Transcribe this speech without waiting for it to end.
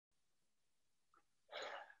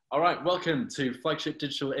All right, welcome to Flagship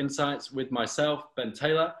Digital Insights with myself, Ben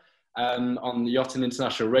Taylor, on Yachting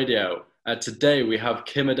International Radio. Today we have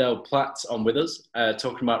Kim-Adele Platts on with us,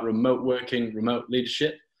 talking about remote working, remote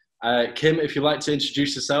leadership. Kim, if you'd like to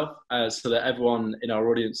introduce yourself so that everyone in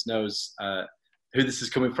our audience knows who this is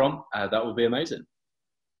coming from, that would be amazing.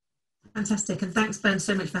 Fantastic, and thanks, Ben,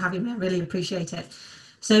 so much for having me. I really appreciate it.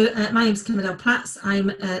 So my name is Kim-Adele Platts. I'm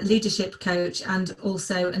a leadership coach and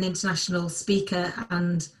also an international speaker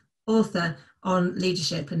and author on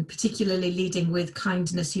leadership, and particularly leading with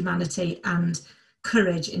kindness, humanity and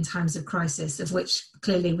courage in times of crisis, of which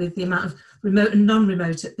clearly with the amount of remote and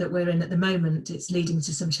non-remote that we're in at the moment, it's leading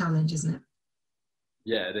to some challenge, isn't it?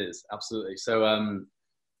 Yeah, it is, absolutely. So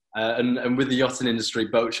and with the yachting industry,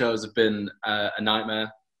 boat shows have been a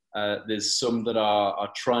nightmare. There's some that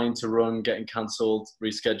are trying to run, getting cancelled,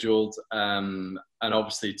 rescheduled, and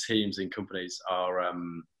obviously teams in companies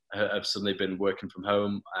have suddenly been working from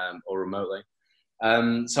home or remotely.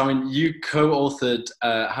 So I mean, you co-authored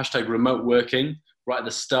hashtag remote working right at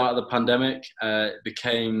the start of the pandemic. It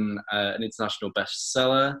became an international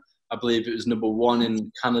bestseller. I believe it was #1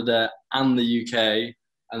 in Canada and the UK,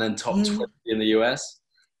 and then top 20 in the US.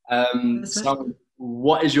 So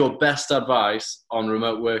what is your best advice on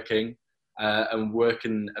remote working and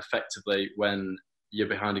working effectively when you're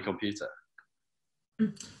behind a computer?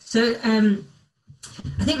 So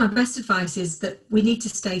I think my best advice is that we need to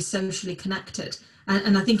stay socially connected.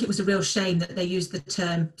 And I think it was a real shame that they used the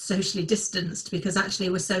term socially distanced, because actually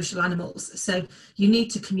we're social animals. So you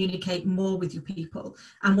need to communicate more with your people.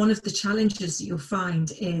 And one of the challenges that you'll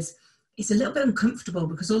find is it's a little bit uncomfortable,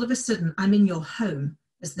 because all of a sudden I'm in your home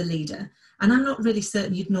as the leader, and I'm not really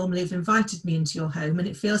certain you'd normally have invited me into your home, and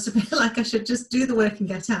it feels a bit like I should just do the work and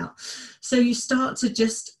get out. So you start to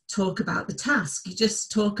just talk about the task, you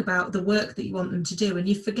just talk about the work that you want them to do, and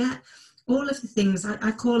you forget all of the things.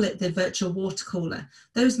 I call it the virtual water cooler,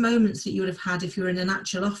 those moments that you would have had if you were in an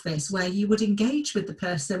actual office, where you would engage with the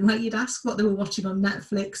person, where you'd ask what they were watching on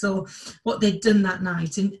Netflix or what they'd done that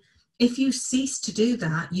night. And if you cease to do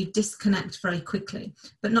that, you disconnect very quickly.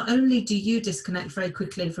 But not only do you disconnect very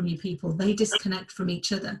quickly from your people, they disconnect from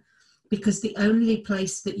each other, because the only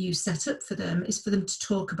place that you set up for them is for them to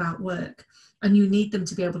talk about work. And you need them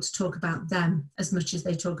to be able to talk about them as much as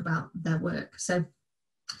they talk about their work. So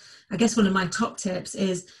I guess one of my top tips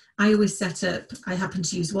is I always set up, I happen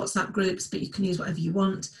to use WhatsApp groups, but you can use whatever you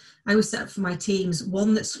want. I always set up for my teams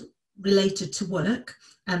one that's related to work.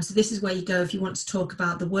 So this is where you go if you want to talk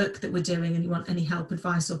about the work that we're doing and you want any help,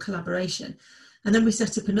 advice or collaboration. And then we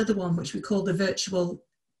set up another one, which we call the virtual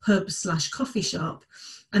pub/coffee shop.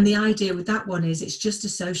 And the idea with that one is it's just a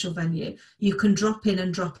social venue. You can drop in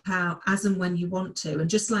and drop out as and when you want to. And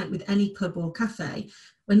just like with any pub or cafe,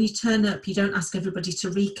 when you turn up, you don't ask everybody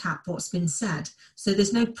to recap what's been said. So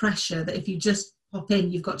there's no pressure that if you just pop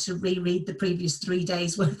in, you've got to reread the previous 3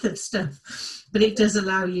 days worth of stuff. But it does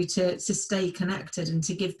allow you to stay connected and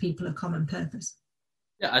to give people a common purpose.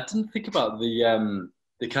 Yeah, I didn't think about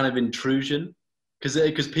the kind of intrusion,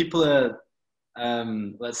 because people are,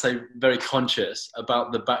 let's say, very conscious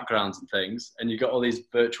about the backgrounds and things, and you've got all these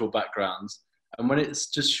virtual backgrounds, and when it's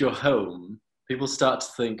just your home, people start to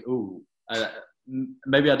think, "Ooh,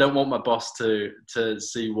 maybe I don't want my boss to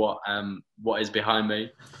see what is behind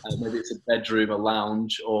me. Maybe it's a bedroom, a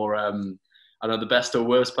lounge, or I don't know, the best or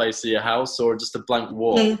worst place in your house, or just a blank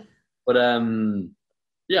wall." Yeah. But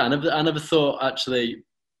yeah, I never thought actually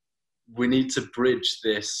we need to bridge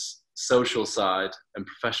this social side and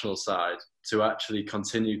professional side to actually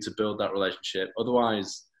continue to build that relationship.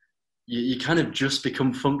 Otherwise, you kind of just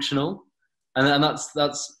become functional, and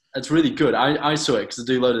that's really good. I saw it because I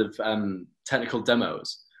do a load of technical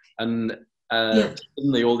demos, and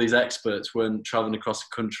suddenly all these experts weren't traveling across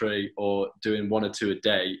the country or doing 1 or 2 a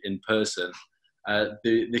day in person.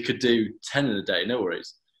 They could do 10 in a day, no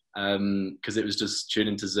worries, because it was just tune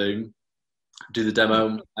into Zoom, do the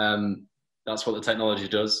demo. That's what the technology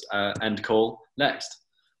does. End call, next.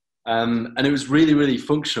 And it was really, really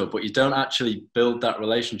functional, but you don't actually build that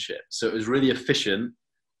relationship. So it was really efficient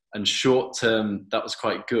and short term. That was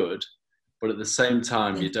quite good, but at the same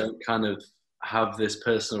time, you don't kind of have this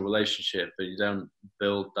personal relationship, but you don't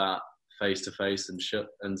build that face-to-face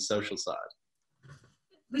and social side.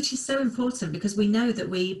 Which is so important, because we know that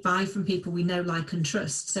we buy from people we know, like and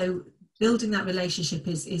trust. So building that relationship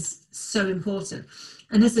is so important.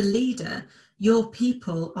 And as a leader, your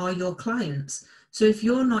people are your clients. So if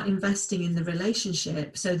you're not investing in the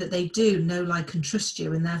relationship so that they do know, like and trust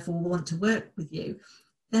you, and therefore want to work with you,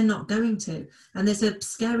 they're not going to. And there's a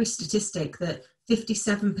scary statistic that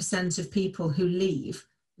 57% of people who leave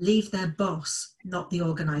their boss, not the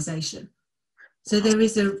organization. So there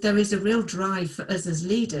is a real drive for us as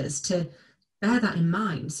leaders to bear that in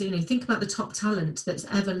mind. So, think about the top talent that's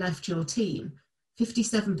ever left your team.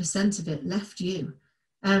 57% of it left you.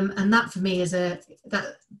 And that for me is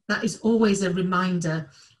that is always a reminder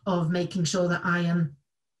of making sure that I am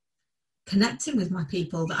connecting with my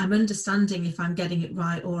people, that I'm understanding if I'm getting it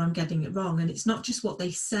right or I'm getting it wrong. And it's not just what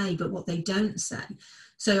they say, but what they don't say.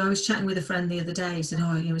 So I was chatting with a friend the other day, said,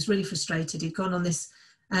 he was really frustrated. He'd gone on this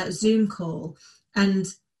Zoom call, and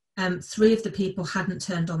 3 of the people hadn't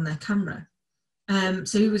turned on their camera.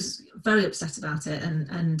 So he was very upset about it,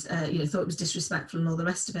 and thought it was disrespectful and all the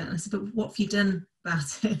rest of it. And I said, but what have you done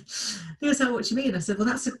about it? He was like, what do you mean? I said, well,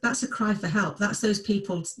 that's a cry for help. That's those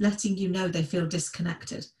people letting you know they feel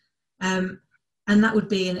disconnected. And that would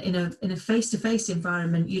be in a face-to-face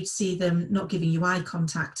environment, you'd see them not giving you eye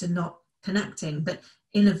contact and not connecting. But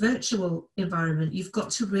in a virtual environment, you've got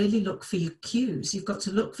to really look for your cues. You've got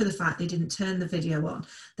to look for the fact they didn't turn the video on.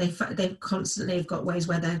 They constantly have got ways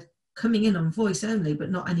where they're coming in on voice only,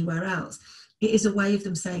 but not anywhere else. It is a way of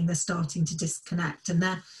them saying they're starting to disconnect, and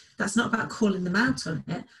that's not about calling them out on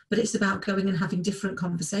it, but it's about going and having different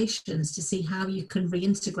conversations to see how you can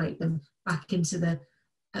reintegrate them back into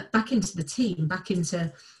the team, back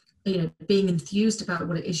into being enthused about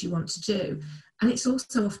what it is you want to do. And it's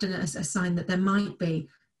also often a sign that there might be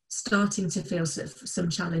starting to feel some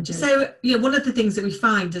challenges. So one of the things that we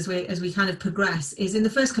find as we kind of progress is, in the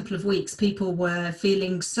first couple of weeks, people were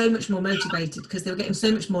feeling so much more motivated because they were getting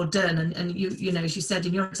so much more done, and you know, as you said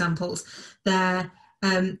in your examples, they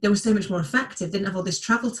were so much more effective, didn't have all this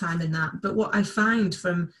travel time in that. But what I find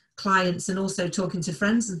from clients and also talking to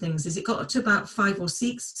friends and things is, it got up to about 5 or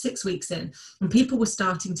 6 weeks in, and people were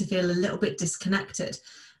starting to feel a little bit disconnected.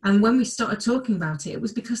 And when we started talking about it, it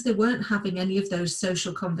was because they weren't having any of those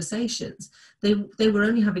social conversations. They were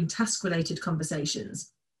only having task-related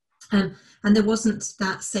conversations. And there wasn't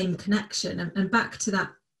that same connection. And back to that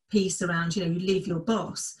piece around, you leave your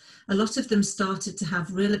boss, a lot of them started to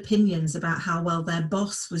have real opinions about how well their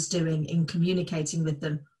boss was doing in communicating with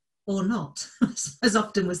them, or not, as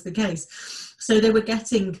often was the case. So they were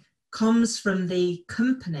getting comms from the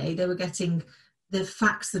company, they were getting the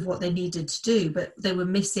facts of what they needed to do, but they were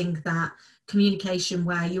missing that communication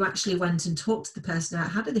where you actually went and talked to the person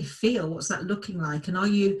about how do they feel, what's that looking like, and are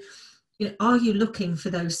you looking for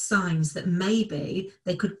those signs that maybe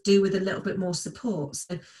they could do with a little bit more support.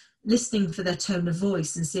 So listening for their tone of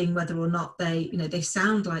voice and seeing whether or not they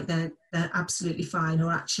sound like they're absolutely fine,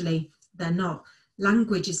 or actually they're not.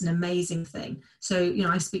 Language is an amazing thing. So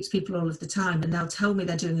I speak to people all of the time, and they'll tell me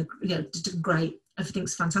they're doing great,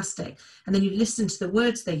 everything's fantastic, and then you listen to the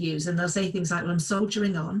words they use, and they'll say things like, well, I'm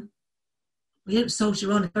soldiering on. We don't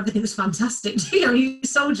soldier on if everything's fantastic. You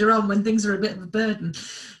soldier on when things are a bit of a burden.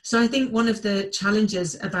 So I think one of the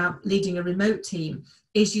challenges about leading a remote team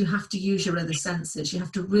is you have to use your other senses. You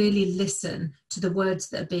have to really listen to the words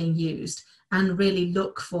that are being used and really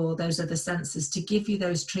look for those other senses to give you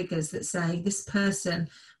those triggers that say, this person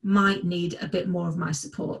might need a bit more of my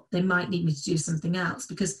support. They might need me to do something else,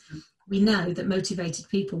 because we know that motivated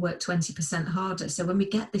people work 20% harder. So when we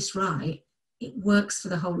get this right, it works for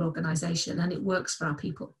the whole organisation and it works for our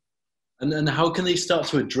people. And how can they start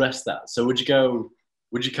to address that? So would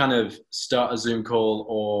you kind of start a Zoom call,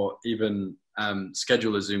 or even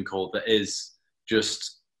schedule a Zoom call that is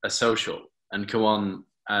just a social, and come on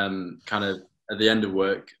kind of at the end of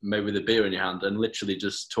work, maybe with a beer in your hand, and literally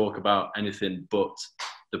just talk about anything but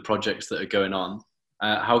the projects that are going on?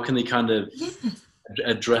 How can they kind of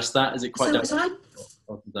address that? Is it quite something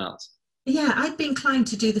else? Yeah, I'd be inclined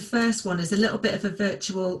to do the first one as a little bit of a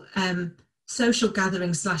virtual social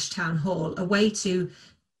gathering / town hall, a way to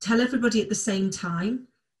tell everybody at the same time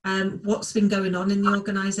what's been going on in the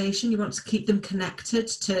organisation. You want to keep them connected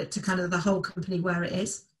to kind of the whole company where it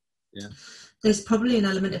is. Yeah. There's probably an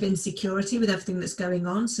element of insecurity with everything that's going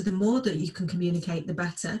on. So the more that you can communicate, the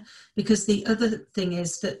better. Because the other thing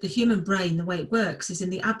is that the human brain, the way it works, is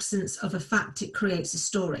in the absence of a fact, it creates a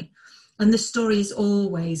story. And the story is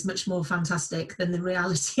always much more fantastic than the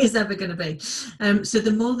reality is ever going to be. So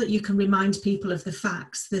the more that you can remind people of the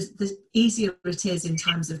facts, the easier it is in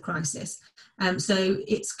times of crisis. So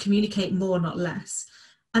it's communicate more, not less.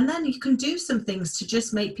 And then you can do some things to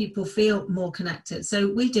just make people feel more connected.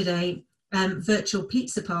 So we did a virtual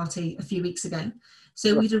pizza party a few weeks ago.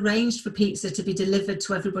 So we'd arranged for pizza to be delivered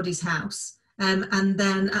to everybody's house. And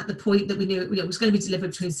then at the point that we knew it was going to be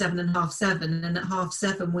delivered between 7 and 7:30, and at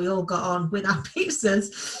 7:30 we all got on with our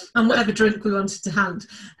pizzas and whatever drink we wanted to hand,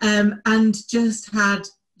 and just had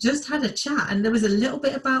a chat. And there was a little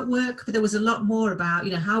bit about work, but there was a lot more about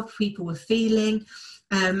how people were feeling,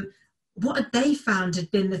 what had they found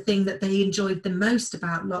had been the thing that they enjoyed the most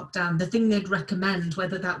about lockdown, the thing they'd recommend,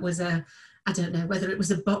 whether that was I don't know, whether it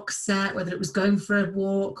was a box set, whether it was going for a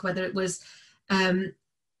walk, whether it was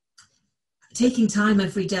taking time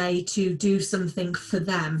every day to do something for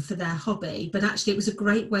them, for their hobby. But actually it was a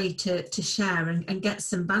great way to share and get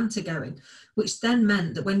some banter going, which then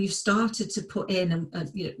meant that when you started to put in,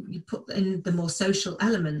 you put in the more social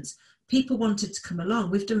elements, people wanted to come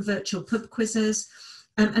along. We've done virtual pub quizzes.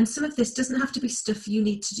 And some of this doesn't have to be stuff you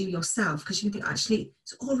need to do yourself, because you can think, actually,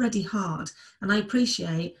 it's already hard. And I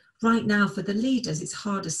appreciate right now for the leaders, it's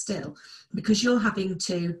harder still, because you're having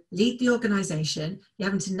to lead the organisation, you're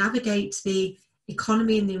having to navigate the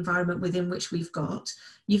economy and the environment within which we've got.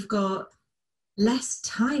 You've got less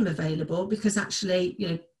time available because actually,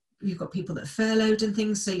 you've got people that are furloughed and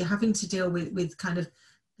things, so you're having to deal with kind of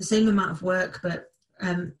the same amount of work, but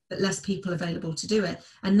less people available to do it.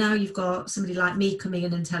 And now you've got somebody like me coming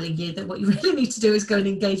in and telling you that what you really need to do is go and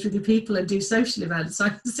engage with your people and do social events. So I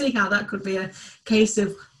can see how that could be a case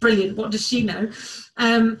of brilliant, what does she know?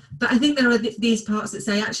 But I think there are these parts that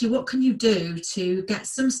say, actually, what can you do to get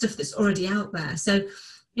some stuff that's already out there? So,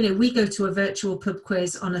 we go to a virtual pub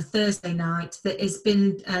quiz on a Thursday night that has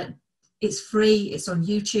been, it's free, it's on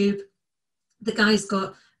YouTube. The guy's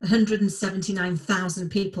got 179,000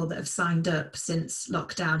 people that have signed up since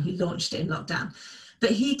lockdown. He launched it in lockdown, but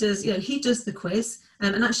he does the quiz,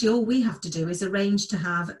 and actually all we have to do is arrange to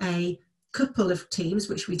have a couple of teams,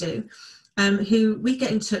 which we do, who we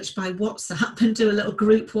get in touch by WhatsApp and do a little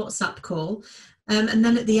group WhatsApp call, and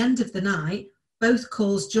then at the end of the night, both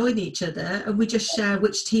calls join each other, and we just share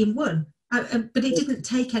which team won. But it didn't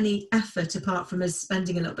take any effort apart from us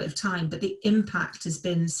spending a little bit of time, but the impact has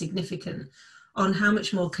been significant on how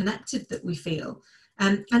much more connected that we feel.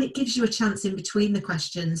 And it gives you a chance in between the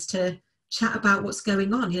questions to chat about what's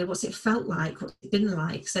going on, what's it felt like, what's it been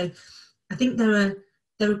like. So I think there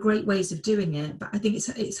are great ways of doing it, but I think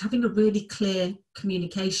it's having a really clear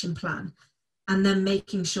communication plan, and then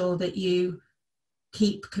making sure that you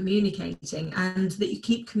keep communicating, and that you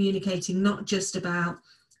keep communicating not just about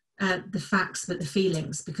the facts, but the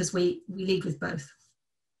feelings, because we lead with both.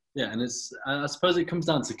 Yeah, and I suppose it comes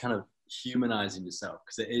down to kind of humanizing yourself,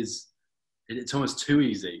 because it's almost too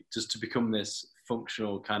easy just to become this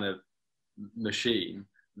functional kind of machine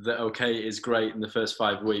that is great in the first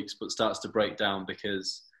 5 weeks but starts to break down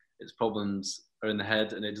because its problems are in the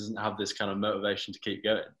head and it doesn't have this kind of motivation to keep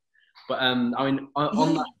going. But on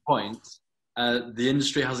that point, the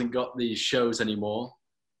industry hasn't got these shows anymore.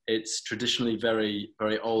 It's traditionally very,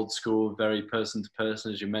 very old school, very person to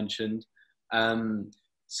person, as you mentioned.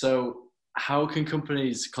 So how can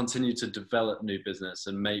companies continue to develop new business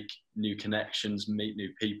and make new connections, meet new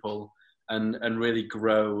people, and really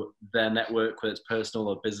grow their network, whether it's personal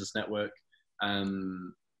or business network,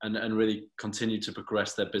 and really continue to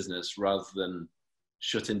progress their business rather than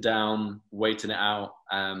shutting down, waiting it out,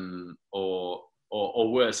 or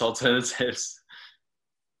worse alternatives?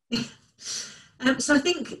 So I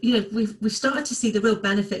think we've started to see the real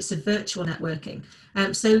benefits of virtual networking.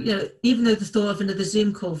 So even though the thought of another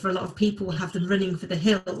Zoom call for a lot of people will have them running for the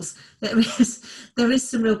hills, there is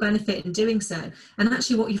some real benefit in doing so. And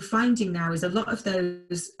actually, what you're finding now is a lot of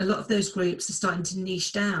those groups are starting to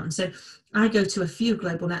niche down. So I go to a few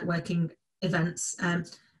global networking events, and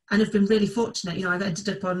have been really fortunate. I've ended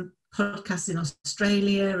up on podcasts in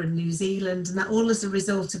Australia and New Zealand, and that all as a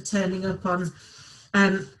result of turning up on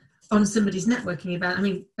somebody's networking event. I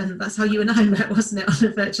mean, and that's how you and I met, wasn't it, on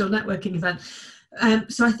a virtual networking event?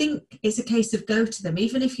 So I think it's a case of go to them,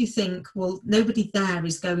 even if you think, well, nobody there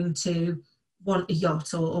is going to want a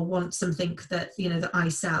yacht or want something that that I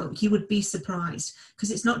sell. You would be surprised,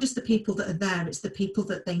 because it's not just the people that are there; it's the people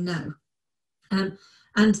that they know.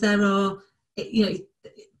 And there are,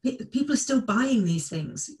 people are still buying these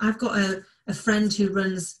things. I've got a friend who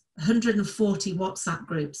runs 140 WhatsApp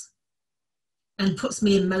groups and puts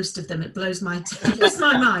me in most of them. It blows my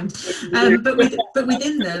mind. But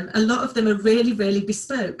within them, a lot of them are really, really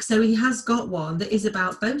bespoke. So he has got one that is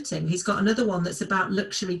about boating. He's got another one that's about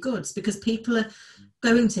luxury goods, because people are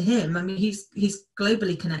going to him. I mean, he's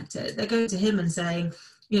globally connected. They're going to him and saying,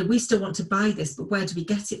 we still want to buy this, but where do we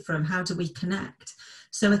get it from? How do we connect?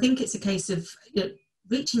 So I think it's a case of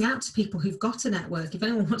reaching out to people who've got a network. If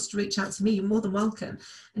anyone wants to reach out to me, you're more than welcome.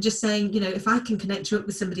 And just saying, if I can connect you up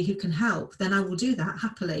with somebody who can help, then I will do that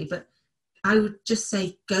happily. But I would just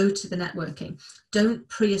say, go to the networking. Don't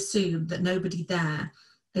pre-assume that nobody there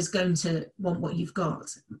is going to want what you've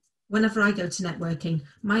got. Whenever I go to networking,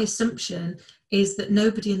 my assumption is that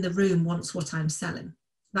nobody in the room wants what I'm selling.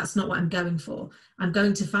 That's not what I'm going for. I'm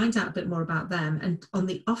going to find out a bit more about them, and on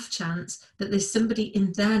the off chance that there's somebody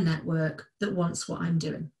in their network that wants what I'm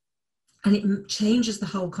doing. And it changes the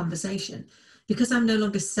whole conversation, because I'm no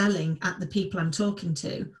longer selling at the people I'm talking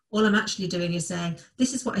to. All I'm actually doing is saying,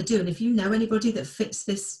 this is what I do. And if you know anybody that fits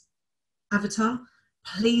this avatar,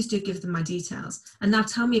 please do give them my details. And now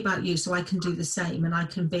tell me about you so I can do the same. And I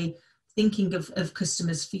can be thinking of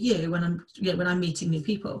customers for you when I'm, when I'm meeting new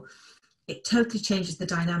people. It totally changes the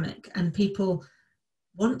dynamic, and people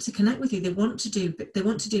want to connect with you. They want to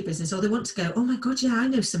do business, or they want to go, oh my God, yeah, I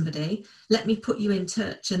know somebody. Let me put you in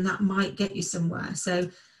touch, and that might get you somewhere. So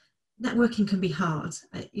networking can be hard.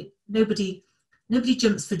 Nobody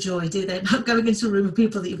jumps for joy, do they, about going into a room of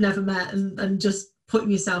people that you've never met and just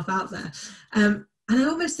putting yourself out there. And I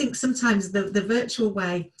almost think sometimes the virtual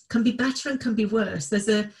way can be better and can be worse.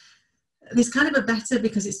 There's kind of a better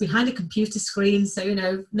because it's behind a computer screen,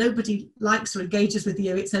 so nobody likes or engages with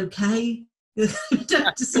you. It's okay. You don't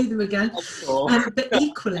have to see them again. Cool. But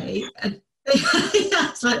equally, yeah,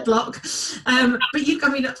 it's like block.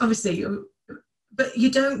 But obviously, but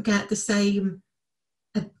you don't get the same.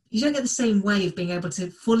 You don't get the same way of being able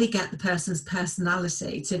to fully get the person's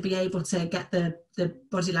personality, to be able to get the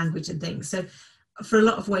body language and things. So for a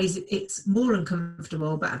lot of ways, it's more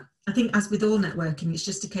uncomfortable. But I think, as with all networking, it's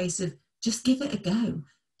just a case of just give it a go.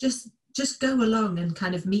 Just go along and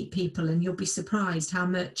kind of meet people, and you'll be surprised how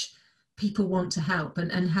much people want to help,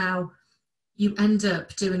 and how you end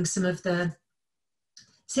up doing some of the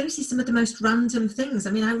most random things.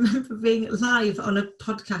 I mean, I remember being live on a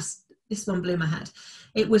podcast. This one blew my head.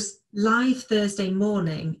 It was live Thursday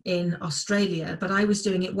morning in Australia, but I was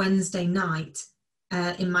doing it Wednesday night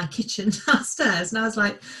in my kitchen downstairs. And I was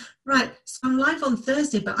like, right, so I'm live on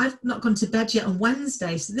Thursday, but I've not gone to bed yet on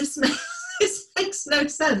Wednesday. So this makes no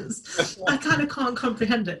sense. I kind of can't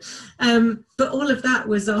comprehend it. But all of that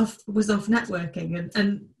was off networking.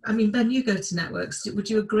 And I mean, Ben, you go to networks. Would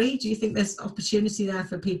you agree? Do you think there's opportunity there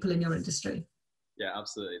for people in your industry? Yeah,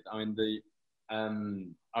 absolutely. I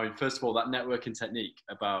mean, first of all, that networking technique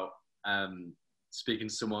about speaking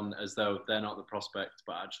to someone as though they're not the prospect,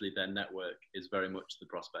 but actually their network is very much the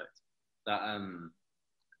prospect. That I'm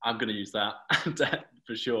going to use that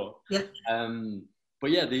for sure. Yeah. But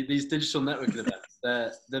yeah, these digital networking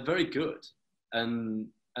events, they're very good, and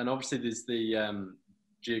obviously there's the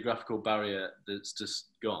geographical barrier that's just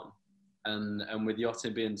gone, and with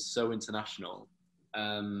yachting being so international,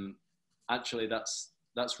 actually that's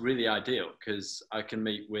really ideal, because I can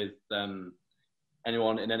meet with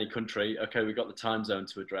anyone in any country. Okay, we've got the time zone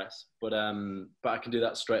to address, but I can do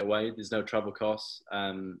that straight away. There's no travel costs,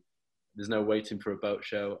 there's no waiting for a boat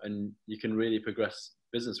show, and you can really progress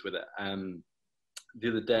business with it. The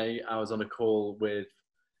other day I was on a call with,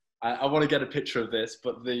 I want to get a picture of this,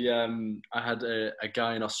 but I had a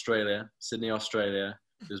guy in Australia, Sydney, Australia.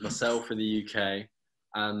 There was myself in the UK,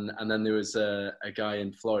 and then there was a guy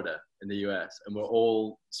in Florida in the US, and we're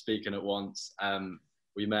all speaking at once.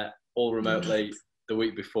 We met all remotely the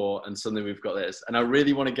week before, and suddenly we've got this. And I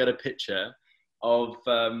really want to get a picture of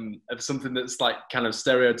something that's like kind of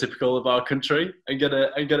stereotypical of our country, and get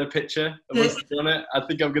a picture of us on it. I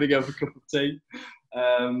think I'm going to go for a cup of tea.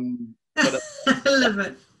 But, I love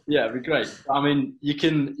it. Yeah, it'd be great. I mean, you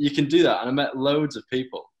can do that, and I met loads of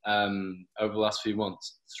people over the last few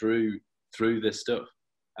months through this stuff,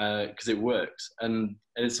 because it works, and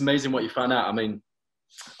it's amazing what you find out. I mean,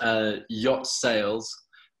 yacht sales,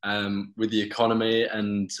 with the economy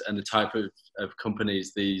and the type of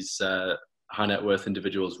companies these high net worth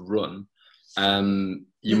individuals run,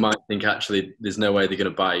 you might think actually there's no way they're going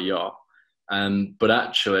to buy a yacht. But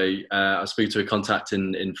actually, I speak to a contact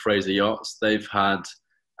in Fraser Yachts. They've had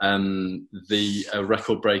the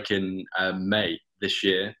record-breaking May this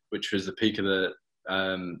year, which was the peak of the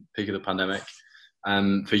pandemic,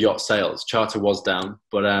 for yacht sales. Charter was down,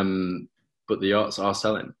 but the yachts are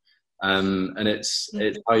selling, and it's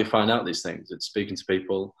how you find out these things. It's speaking to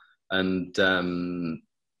people, and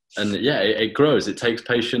yeah, it grows. It takes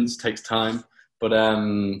patience, takes time, but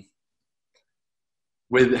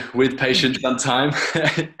with patience and time,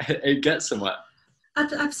 it gets somewhere.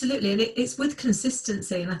 Absolutely, and it's with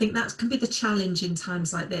consistency, and I think that can be the challenge in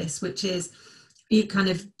times like this, which is you're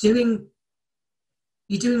doing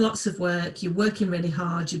lots of work, you're working really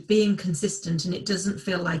hard, you're being consistent, and it doesn't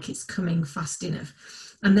feel like it's coming fast enough.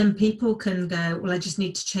 And then people can go, well, I just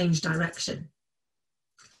need to change direction.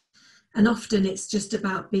 And often it's just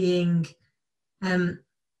about being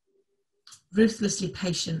ruthlessly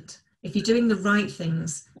patient. If you're doing the right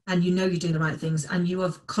things, and you're doing the right things, and you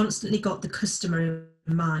have constantly got the customer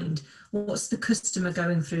in mind, what's the customer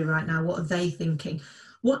going through right now? What are they thinking?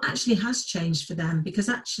 what actually has changed for them. Because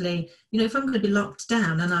actually, you know, if I'm going to be locked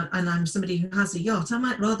down and I'm somebody who has a yacht, I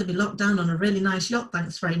might rather be locked down on a really nice yacht,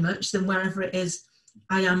 thanks very much, than wherever it is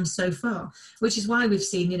I am so far. Which is why we've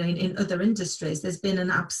seen, you know, in other industries, there's been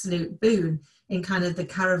an absolute boom in kind of the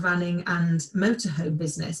caravanning and motorhome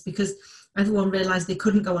business, because everyone realised they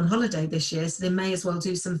couldn't go on holiday this year, so they may as well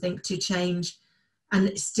do something to change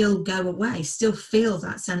and still go away, still feel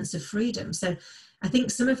that sense of freedom. So I think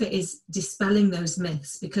some of it is dispelling those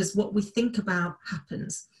myths, because what we think about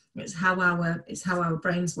happens. It's how our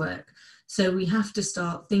brains work. So we have to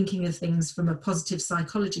start thinking of things from a positive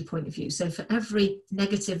psychology point of view. So for every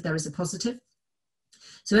negative, there is a positive.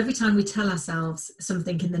 So every time we tell ourselves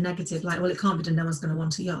something in the negative, like, well, it can't be done, no one's going to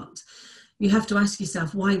want a yacht, you have to ask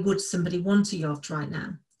yourself, why would somebody want a yacht right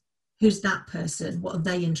now? Who's that person? What are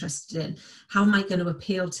they interested in? How am I going to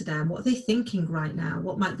appeal to them? What are they thinking right now?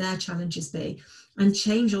 What might their challenges be? And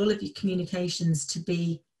change all of your communications to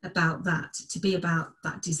be about that,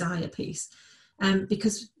 desire piece.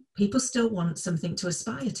 Because people still want something to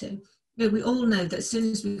aspire to. You know, we all know that as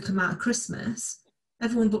soon as we come out of Christmas,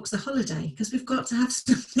 everyone books a holiday, because we've got to have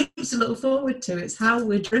something to look forward to. It's how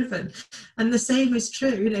we're driven. And the same is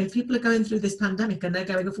true, you know, if people are going through this pandemic and they're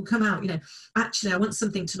going, if we come out, you know, actually I want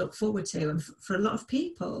something to look forward to. And for a lot of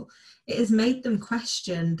people, it has made them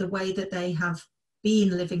question the way that they have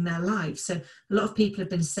been living their lives. So a lot of people have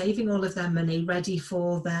been saving all of their money ready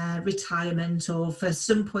for their retirement or for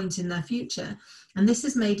some point in their future. And this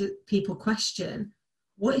has made people question,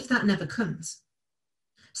 what if that never comes?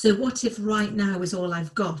 So what if right now is all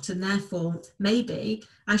I've got, and therefore maybe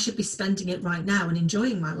I should be spending it right now and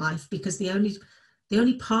enjoying my life, because the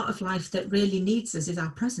only part of life that really needs us is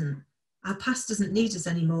our present. Our past doesn't need us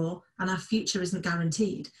anymore, and our future isn't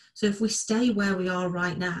guaranteed. So if we stay where we are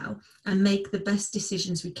right now and make the best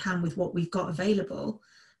decisions we can with what we've got available,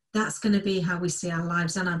 that's going to be how we see our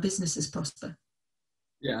lives and our businesses prosper.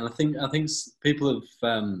 Yeah, and I think people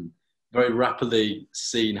have very rapidly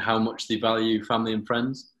seen how much they value family and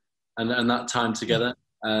friends, and that time together.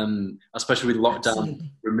 Especially with lockdown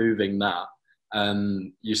Absolutely. removing that,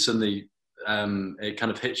 you suddenly it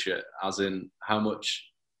kind of hits you as in how much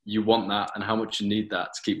you want that and how much you need that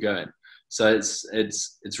to keep going. So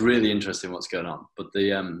it's really interesting what's going on. But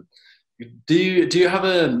the do you have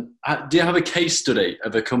a case study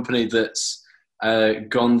of a company that's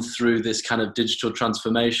gone through this kind of digital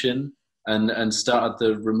transformation and started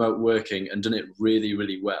the remote working and done it really,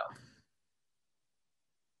 really well?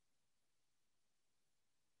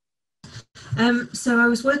 So I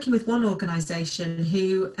was working with one organisation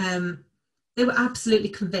who they were absolutely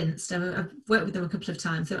convinced, I've worked with them a couple of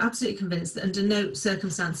times, they were absolutely convinced that under no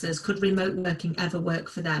circumstances could remote working ever work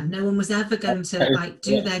for them. No one was ever going to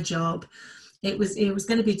do their job. It was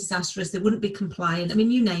going to be disastrous. They wouldn't be compliant. I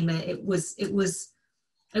mean, you name it. It was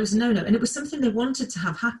a no-no. And it was something they wanted to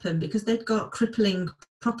have happen because they'd got crippling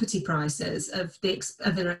property prices of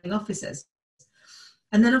their offices.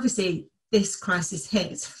 And then obviously this crisis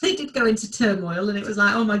hit. They did go into turmoil, and it was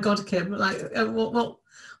like, oh my God, Kim, like,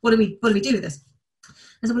 what do we do with this?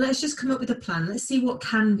 I said, well, let's just come up with a plan. Let's see what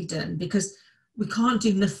can be done, because we can't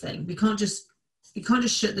do nothing. You can't just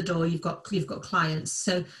shut the door. You've got clients.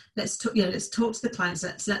 So let's talk to the clients.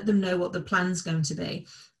 Let's let them know what the plan's going to be,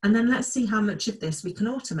 and then let's see how much of this we can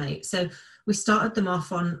automate. So we started them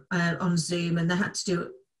off on Zoom, and they had to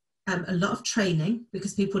do a lot of training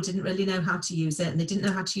because people didn't really know how to use it, and they didn't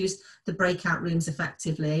know how to use the breakout rooms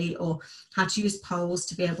effectively, or how to use polls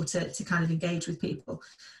to be able to kind of engage with people.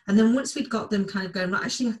 And then once we'd got them kind of going, well,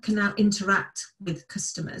 actually I can now interact with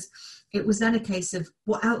customers, it was then a case of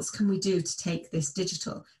what else can we do to take this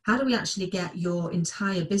digital? How do we actually get your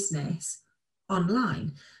entire business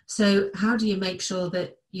online? So how do you make sure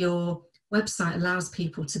that your website allows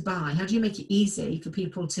people to buy? How do you make it easy for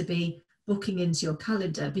people to be booking into your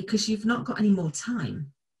calendar, because you've not got any more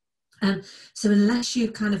time? So unless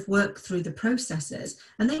you kind of work through the processes,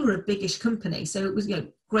 and they were a biggish company, so it was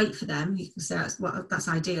great for them. You can say that's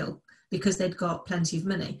ideal because they'd got plenty of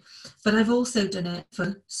money. But I've also done it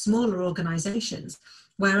for smaller organisations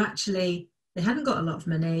where actually they hadn't got a lot of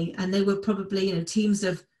money, and they were probably teams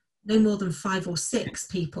of no more than 5 or 6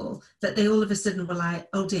 people, that they all of a sudden were like,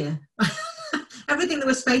 oh dear, everything that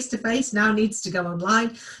was face to face now needs to go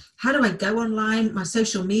online. How do I go online? My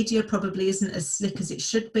social media probably isn't as slick as it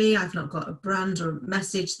should be. I've not got a brand or a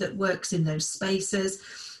message that works in those spaces.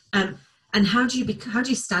 And how do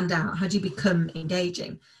you stand out? How do you become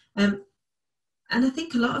engaging? And I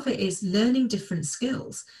think a lot of it is learning different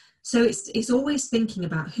skills. So it's always thinking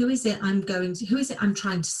about who is it I'm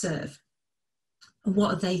trying to serve, and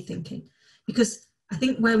what are they thinking? Because I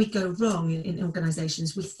think where we go wrong in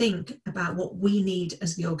organisations, we think about what we need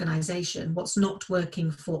as the organisation, what's not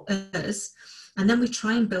working for us, and then we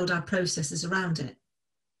try and build our processes around it.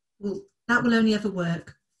 Well, that will only ever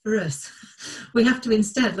work for us. We have to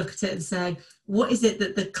instead look at it and say, what is it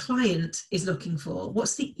that the client is looking for?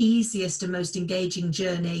 What's the easiest and most engaging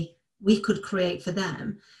journey we could create for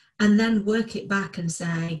them? And then work it back and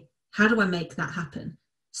say, how do I make that happen?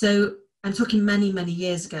 So I'm talking many, many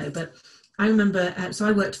years ago, but I remember, so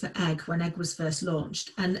I worked for Egg when Egg was first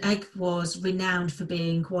launched, and Egg was renowned for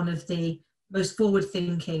being one of the most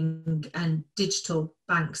forward-thinking and digital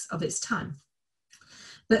banks of its time.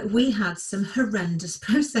 But we had some horrendous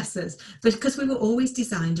processes because we were always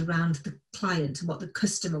designed around the client and what the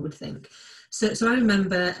customer would think. So I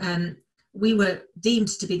remember we were deemed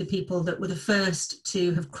to be the people that were the first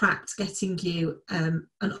to have cracked getting you an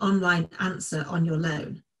online answer on your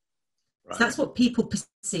loan. Right. So that's what people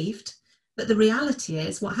perceived. But the reality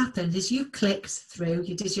is what happened is you clicked through,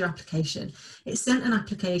 you did your application. It sent an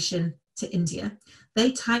application to India.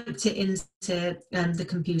 They typed it into the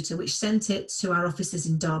computer, which sent it to our offices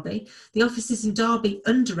in Derby. The offices in Derby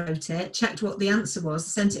underwrote it, checked what the answer was,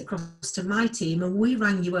 sent it across to my team, and we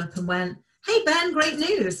rang you up and went, hey, Ben, great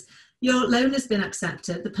news. Your loan has been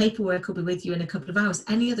accepted. The paperwork will be with you in a couple of hours.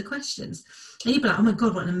 Any other questions? And you'd be like, oh my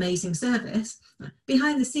God, what an amazing service.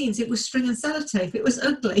 Behind the scenes, it was string and sellotape. It was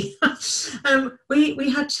ugly. We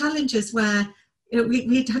had challenges where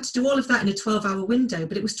we had to do all of that in a 12-hour window,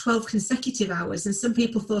 but it was 12 consecutive hours. And some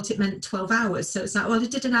people thought it meant 12 hours. So it's like, well, I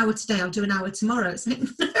did an hour today, I'll do an hour tomorrow. It's like,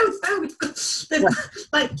 no, we've got,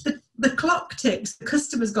 like the clock ticks. The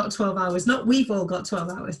customer's got 12 hours, not we've all got 12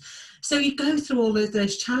 hours. So you go through all of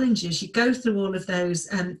those challenges, you go through all of those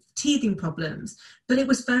teething problems, but it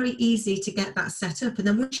was very easy to get that set up. And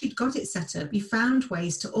then once you'd got it set up, you found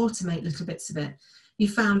ways to automate little bits of it. You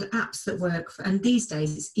found apps that work, and these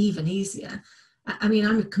days it's even easier. I mean,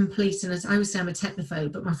 I'm a complete, and I would say I'm a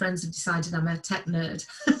technophobe, but my friends have decided I'm a tech nerd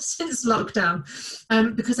since lockdown,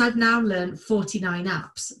 because I've now learned 49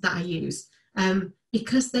 apps that I use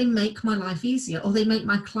because they make my life easier, or they make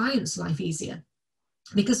my clients' life easier.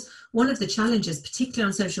 Because one of the challenges, particularly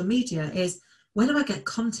on social media, is where do I get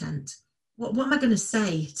content? What am I going to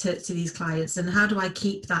say to these clients, and how do I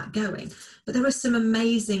keep that going? But there are some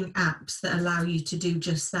amazing apps that allow you to do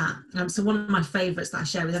just that. So one of my favorites that I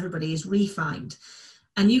share with everybody is Refined.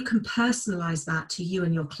 And you can personalize that to you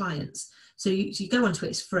and your clients. So you go onto it,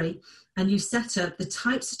 it's free, and you set up the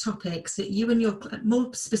types of topics that you and your,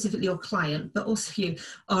 more specifically your client, but also you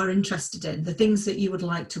are interested in, the things that you would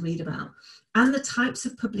like to read about, and the types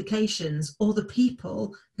of publications or the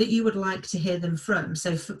people that you would like to hear them from.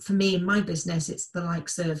 So for me, in my business, it's the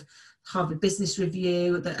likes of Harvard Business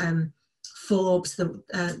Review, the Forbes,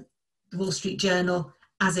 the Wall Street Journal,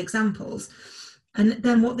 as examples. And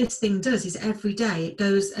then what this thing does is every day it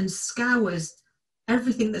goes and scours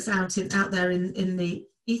everything that's out there in the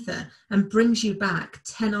ether and brings you back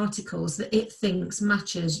 10 articles that it thinks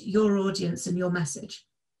matches your audience and your message.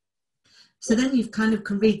 So then you've kind of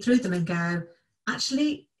can read through them and go,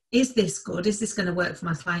 actually, is this good? Is this going to work for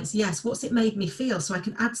my clients? Yes. What's it made me feel? So I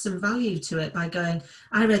can add some value to it by going,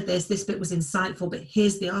 I read this bit was insightful, but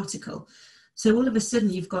here's the article. So all of a sudden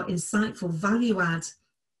you've got insightful value add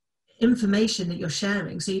information that you're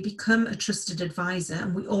sharing. So you become a trusted advisor.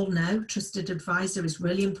 And we all know trusted advisor is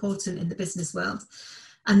really important in the business world.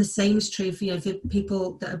 And the same is true for, for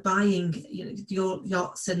people that are buying your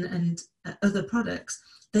yachts and other products.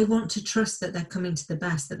 They want to trust that they're coming to the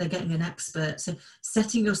best, that they're getting an expert. So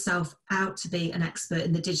setting yourself out to be an expert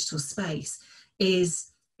in the digital space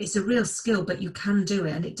it's a real skill, but you can do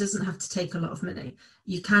it, and it doesn't have to take a lot of money.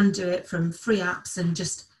 You can do it from free apps and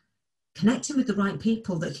just connecting with the right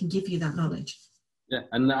people that can give you that knowledge. Yeah,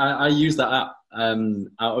 and I used that app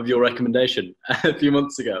out of your recommendation a few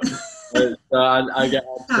months ago. So I get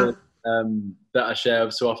apps that I share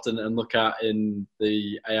so often and look at in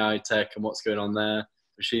the AI tech and what's going on there,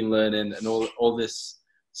 machine learning and all this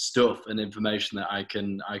stuff and information that I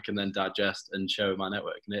can then digest and share with my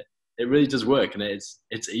network. And it really does work, and it's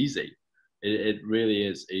easy. It really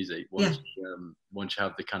is easy once you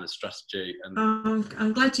have the kind of strategy. And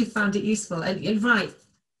I'm glad you found it useful. And you're right.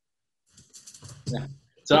 Yeah.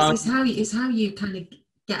 So it's how you kind of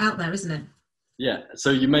get out there, isn't it? Yeah. So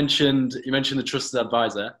you mentioned the trusted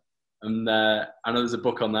advisor, and I know there's a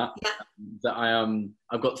book on that. Yeah. That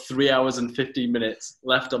I've got 3 hours and 15 minutes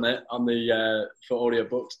left on it for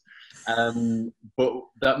audiobooks. But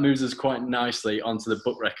that moves us quite nicely onto the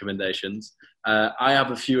book recommendations. I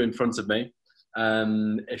have a few in front of me.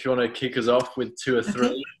 If you want to kick us off with 2 or 3,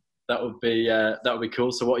 okay, that would be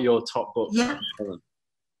cool. So what are your top books? Yeah.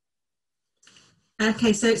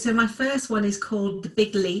 Okay, so my first one is called The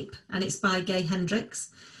Big Leap, and it's by Gay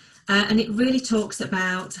Hendricks. And it really talks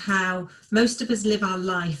about how most of us live our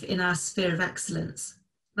life in our sphere of excellence.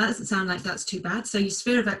 That doesn't sound like that's too bad. So your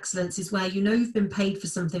sphere of excellence is where you know you've been paid for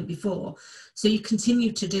something before, so you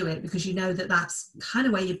continue to do it because you know that that's kind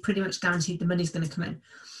of where you're pretty much guaranteed the money's going to come in.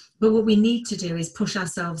 But what we need to do is push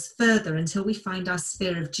ourselves further until we find our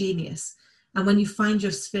sphere of genius. And when you find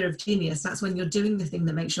your sphere of genius, that's when you're doing the thing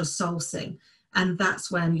that makes your soul sing. And that's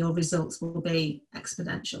when your results will be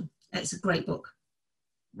exponential. It's a great book.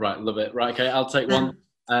 Right, love it. Right, okay, I'll take one.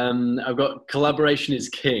 I've got Collaboration is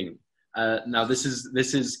King. Now, this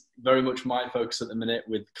is very much my focus at the minute,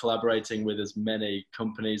 with collaborating with as many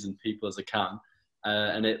companies and people as I can.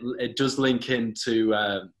 And it does link into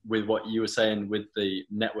with what you were saying with the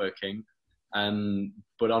networking.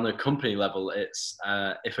 But on a company level, it's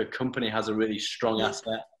if a company has a really strong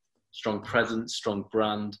asset, strong presence, strong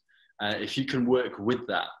brand, if you can work with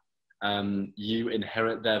that, you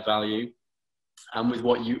inherit their value. And with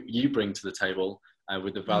what you bring to the table,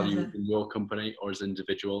 with the value in your company or as an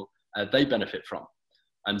individual, they benefit from.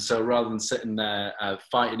 And so rather than sitting there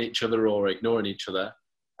fighting each other or ignoring each other,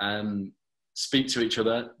 speak to each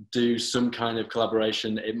other, do some kind of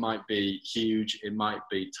collaboration. It might be huge, it might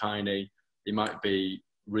be tiny, it might be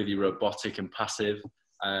really robotic and passive.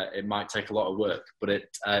 It might take a lot of work, but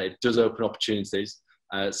it does open opportunities.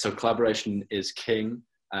 So collaboration is king.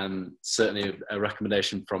 Certainly a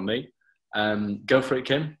recommendation from me. Go for it,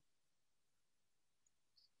 Kim.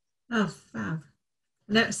 Oh, fab.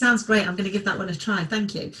 No, it sounds great. I'm going to give that one a try.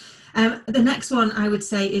 Thank you. The next one I would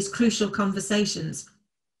say is Crucial Conversations.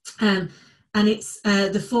 And it's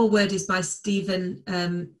the foreword is by Stephen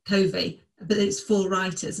Covey, but it's 4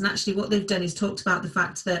 writers. And actually what they've done is talked about the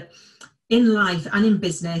fact that in life and in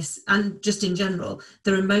business and just in general,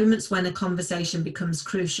 there are moments when a conversation becomes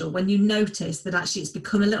crucial, when you notice that actually it's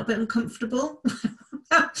become a little bit uncomfortable,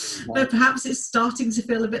 but perhaps it's starting to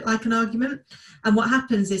feel a bit like an argument. And what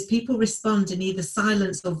happens is people respond in either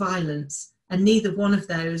silence or violence, and neither one of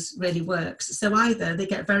those really works. So either they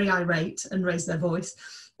get very irate and raise their voice,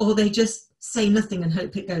 or they just say nothing and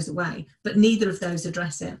hope it goes away, but neither of those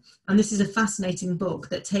address it. And this is a fascinating book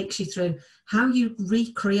that takes you through how you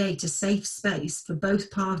recreate a safe space for both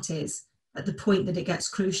parties at the point that it gets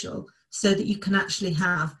crucial, so that you can actually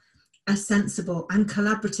have a sensible and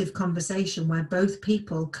collaborative conversation where both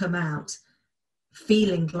people come out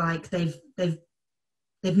feeling like they've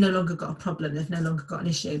no longer got a problem, they've no longer got an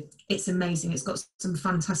issue. It's amazing. It's got some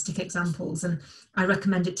fantastic examples, and I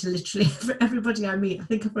recommend it to literally everybody I meet. I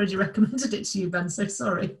think I've already recommended it to you, Ben, so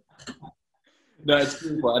sorry. No, it's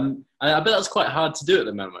beautiful. And I bet that's quite hard to do at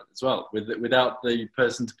the moment as well, without the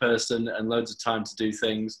person-to-person and loads of time to do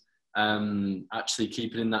things. Actually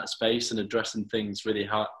keeping in that space and addressing things really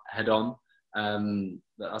head-on.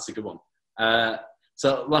 That's a good one.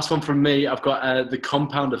 So last one from me, I've got The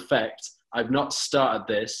Compound Effect. I've not started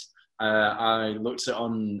this. I looked at it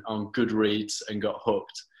on Goodreads and got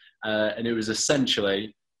hooked. And it was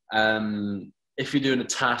essentially, if you're doing a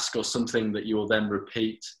task or something that you will then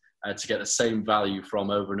repeat to get the same value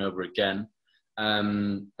from over and over again,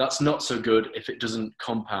 that's not so good if it doesn't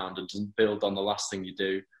compound and doesn't build on the last thing you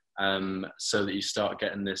do, so that you start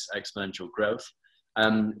getting this exponential growth.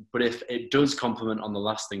 But if it does complement on the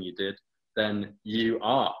last thing you did, then you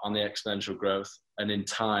are on the exponential growth, and in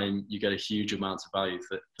time you get a huge amount of value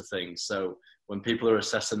for things. So when people are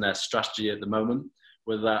assessing their strategy at the moment,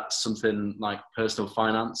 whether that's something like personal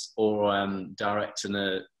finance or directing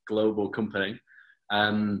a global company,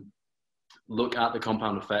 look at the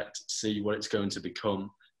compound effect, see what it's going to become,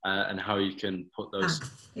 and how you can put those.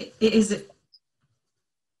 It is.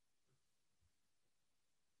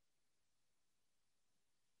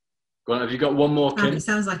 Go on, have you got one more, Kim? It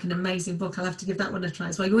sounds like an amazing book. I'll have to give that one a try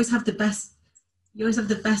as well. You always have the best. You always have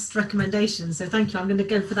the best recommendations, so thank you. I'm going to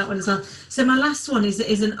go for that one as well. So my last one is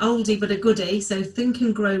an oldie but a goodie. So Think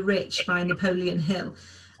and Grow Rich by Napoleon Hill.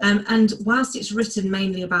 And whilst it's written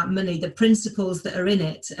mainly about money, the principles that are in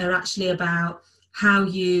it are actually about how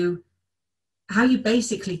you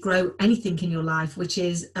basically grow anything in your life, which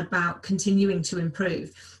is about continuing to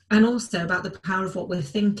improve, and also about the power of what we're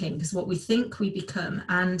thinking, because what we think we become,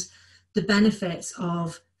 and the benefits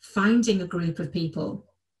of finding a group of people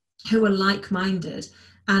who are like-minded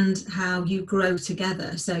and how you grow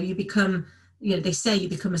together. So you become, they say you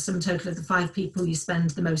become a sum total of the 5 people you spend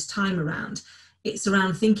the most time around. It's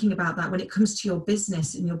around thinking about that when it comes to your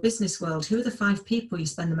business, in your business world. Who are the 5 people you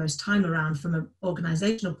spend the most time around from an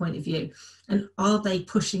organizational point of view? And are they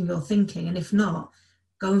pushing your thinking? And if not,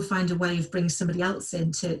 go and find a way of bringing somebody else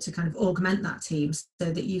in to kind of augment that team, so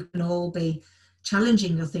that you can all be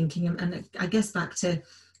challenging your thinking. And I guess back to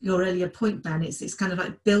your earlier point, Ben, it's kind of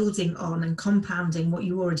like building on and compounding what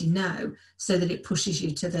you already know so that it pushes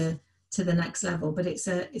you to the next level. But it's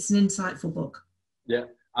an insightful book. Yeah,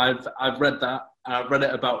 I've read that. I've read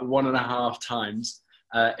it about 1.5 times.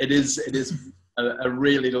 It is a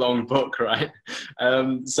really long book, right?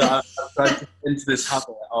 So I've tried to get into this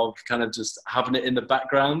habit of kind of just having it in the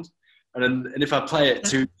background, and if I play it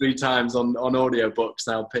 2-3 times on audiobooks,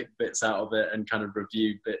 then I'll pick bits out of it and kind of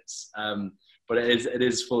review bits. But it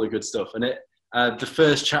is full of good stuff, and the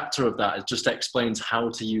first chapter of that just explains how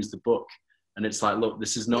to use the book, and it's like, look,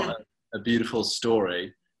 this is not a beautiful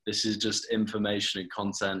story. This is just information and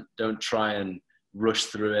content. Don't try and rush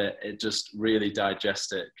through it. It just really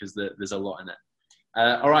digest it, because there's a lot in it.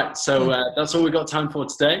 All right, so that's all we've got time for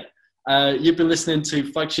today. You've been listening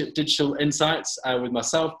to Flagship Digital Insights with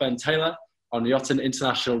myself, Ben Taylor, on Yachting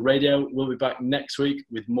International Radio. We'll be back next week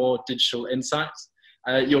with more digital insights.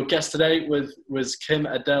 Your guest today was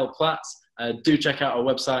Kim-Adele Platts. Do check out our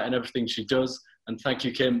website and everything she does. And thank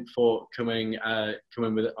you, Kim, for coming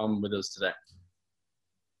on with us today.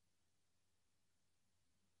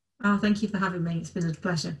 Oh, thank you for having me. It's been a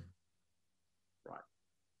pleasure. Right.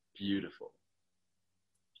 Beautiful.